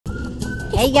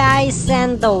Hey guys,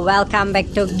 and welcome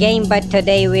back to game. But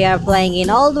today we are playing in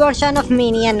old version of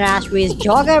Minion Rush with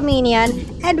Jogger Minion,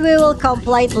 and we will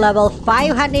complete level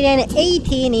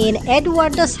 518 in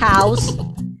Edward's house.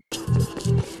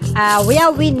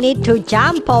 Where we need to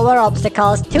jump over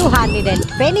obstacles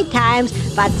 220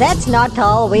 times, but that's not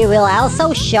all. We will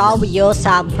also show you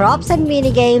some props and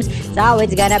mini games, so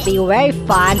it's gonna be very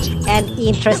fun and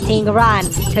interesting run.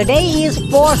 Today is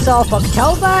 4th of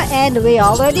October and we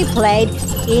already played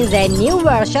in the new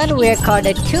version. We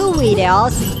recorded 2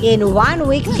 videos in 1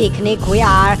 week picnic. We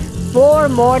are 4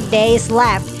 more days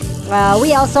left.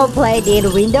 We also played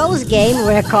in Windows game.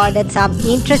 We recorded some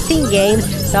interesting games,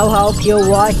 so hope you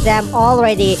watched them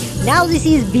already. Now this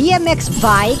is BMX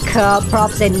bike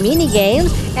props and mini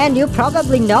games, and you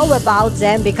probably know about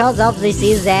them because of this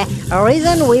is the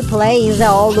reason we play in the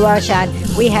old version.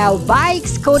 We have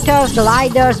bikes, scooters,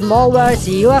 gliders, mowers,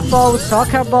 UFOs,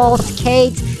 soccer balls,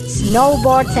 skates,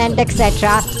 snowboards, and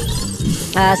etc.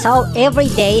 So every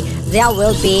day there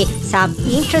will be some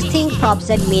interesting props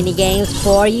and mini games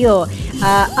for you.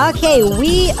 Okay,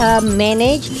 we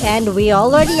managed and we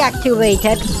already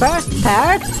activated first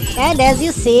perk, and as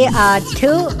you see,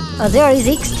 there is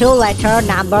X2 letter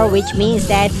number, which means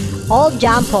that all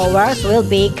jump overs will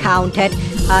be counted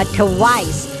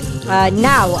twice.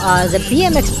 Now the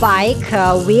BMX bike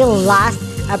will last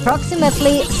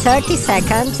approximately 30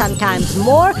 seconds, sometimes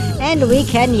more, and we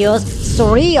can use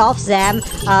 3 of them.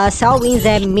 So in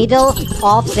the middle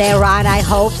of the run, I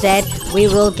hope that we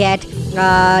will get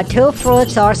 2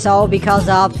 fruits or so, because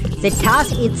of the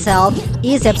task itself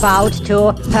is about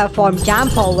to perform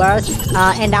jump overs,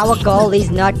 and our goal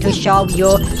is not to show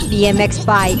you BMX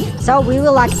bike. So we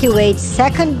will activate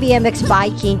second BMX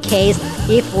bike in case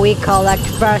if we collect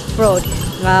first fruit.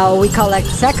 We collect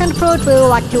second fruit, we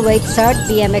will activate third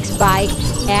BMX bike,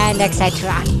 and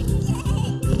etc.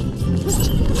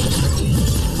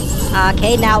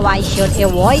 Okay, now I should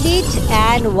avoid it.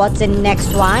 And what's the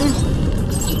next one?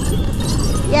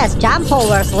 Yes, jump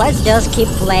overs. Let's just keep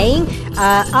playing.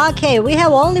 Okay, we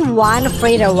have only 1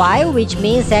 free revive, which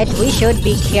means that we should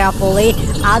be carefully.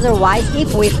 Otherwise,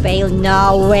 if we fail,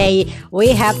 no way. We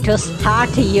have to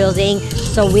start using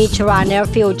Switch Runner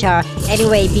future.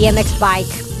 Anyway, BMX bike,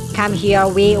 come here.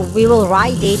 We will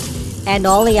ride it, and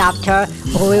only after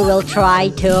we will try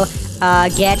to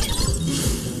get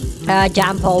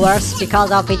jump overs,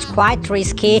 because of it's quite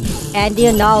risky, and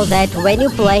you know that when you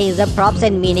play the props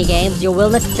and mini games you will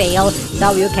not fail,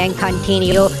 so you can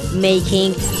continue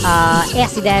making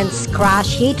accidents,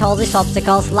 crash, hit all these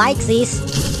obstacles like this,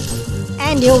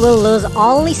 and you will lose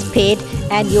only speed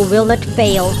and you will not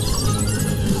fail.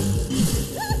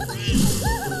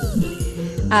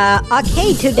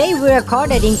 Okay, today we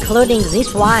recorded, including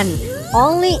this one,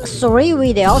 only 3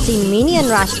 videos in Minion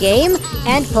Rush game,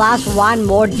 and plus 1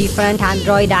 more different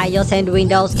Android, iOS and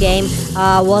Windows game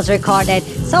was recorded.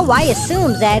 So I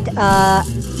assume that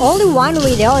only 1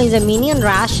 video in the Minion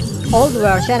Rush old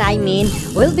version, I mean,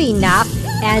 will be enough,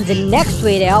 and the next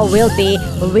video will be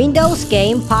Windows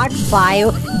game part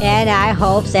 5, and I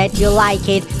hope that you like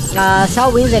it.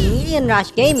 So in the Minion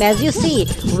Rush game, as you see,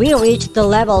 we reached the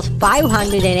level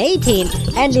 518,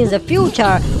 and in the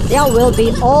future there will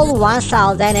be all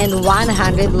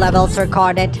 1100 levels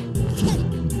recorded.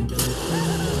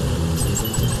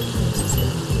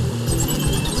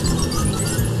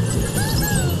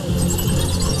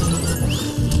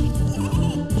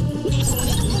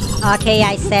 Okay,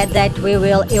 I said that we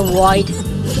will avoid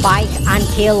bike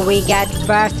until we get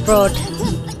first fruit.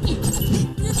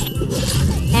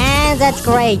 And that's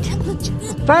great.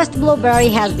 First blueberry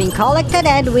has been collected,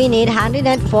 and we need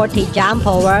 140 jump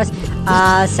overs,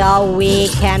 so we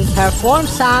can perform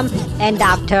some, and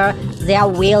after there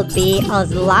will be a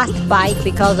last bike,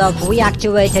 because of we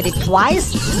activated it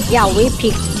twice. Yeah, we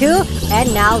picked 2,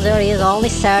 and now there is only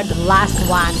third last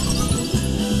one.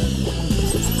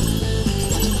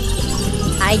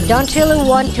 I don't really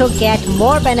want to get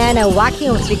more banana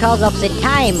vacuums because of the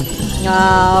time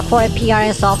for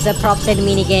appearance of the props and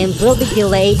mini games will be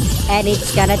delayed, and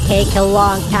it's gonna take a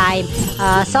long time.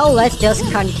 So let's just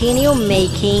continue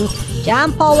making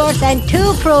jump overs, and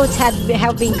 2 fruits have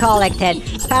been collected.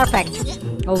 Perfect.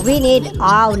 We need,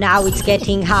 oh, now it's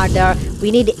getting harder.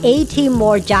 We need 80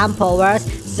 more jump overs.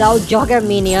 So Jogger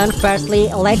Minion, firstly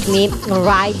let me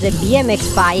ride the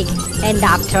BMX bike, and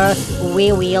after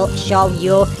we will show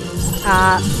you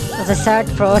the third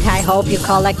fruit. I hope you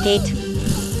collect it.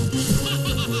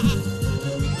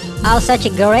 Oh, such a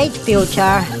great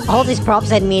future. All these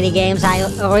props and mini games I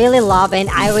really love and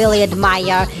I really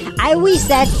admire. I wish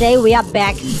that day we are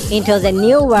back into the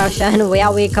new version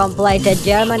where we completed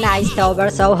German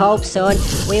Tower, so hope soon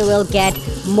we will get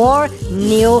more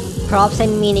new props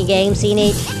and mini games in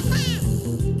it.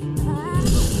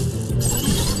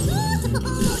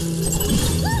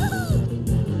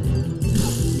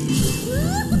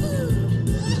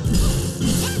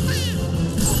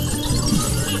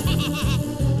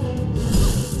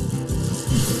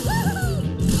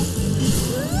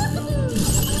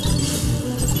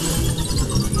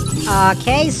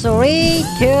 Okay, 3,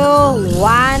 2,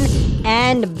 1,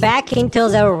 and back into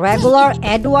the regular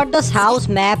Edward's house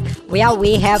map where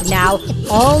we have now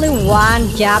only one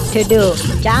job to do: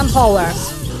 jump over.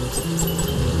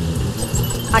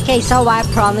 Okay, so I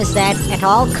promise that at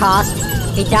all costs,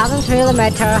 it doesn't really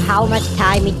matter how much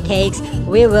time it takes,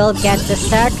 we will get the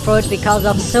third fruit because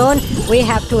of soon we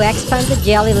have to expand the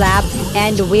jelly lab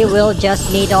and we will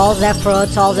just need all the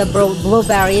fruits, all the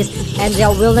blueberries, and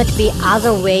there will not be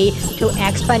other way to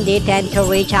expand it and to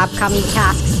reach upcoming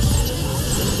tasks.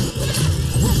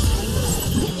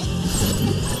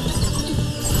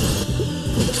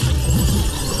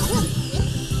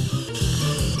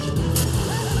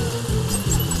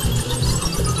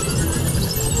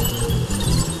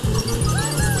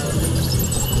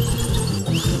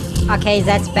 Okay,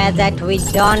 that's bad that we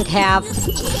don't have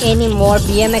any more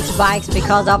BMX bikes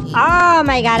because of... Oh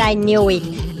my god, I knew it.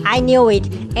 I knew it.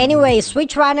 Anyway,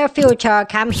 Switch Runner Future,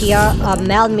 come here,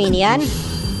 Mel Minion.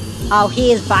 Oh,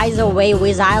 he is, by the way,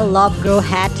 with I Love Gru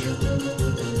hat.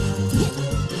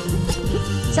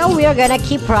 So we are gonna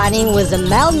keep running with the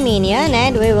Mel Minion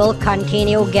and we will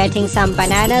continue getting some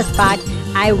bananas, but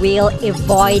I will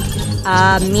avoid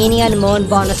Minion Moon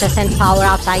bonuses and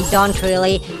power-ups. I don't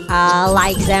really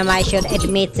like them, I should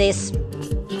admit this.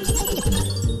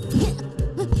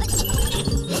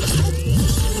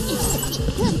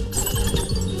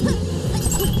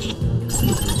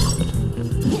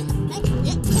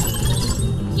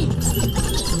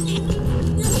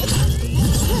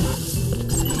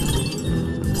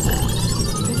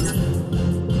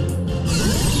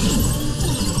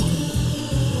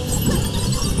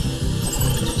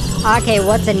 Okay,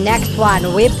 what's the next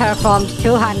one? We performed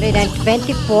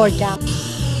 224 jumps.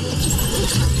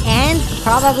 And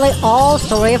probably all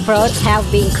 3 fruits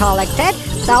have been collected.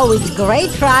 So it's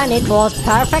great run, it was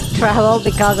perfect travel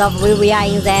because of we are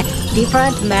in the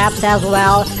different maps as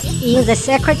well. In the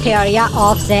secretariat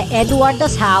of the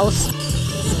Edward's house.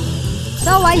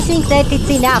 So I think that it's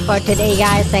enough for today,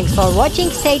 guys. Thanks for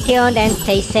watching, stay tuned and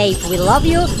stay safe. We love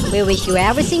you, we wish you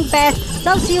everything best.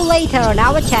 So see you later on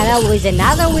our channel with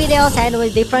another videos and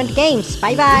with different games.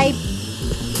 Bye bye!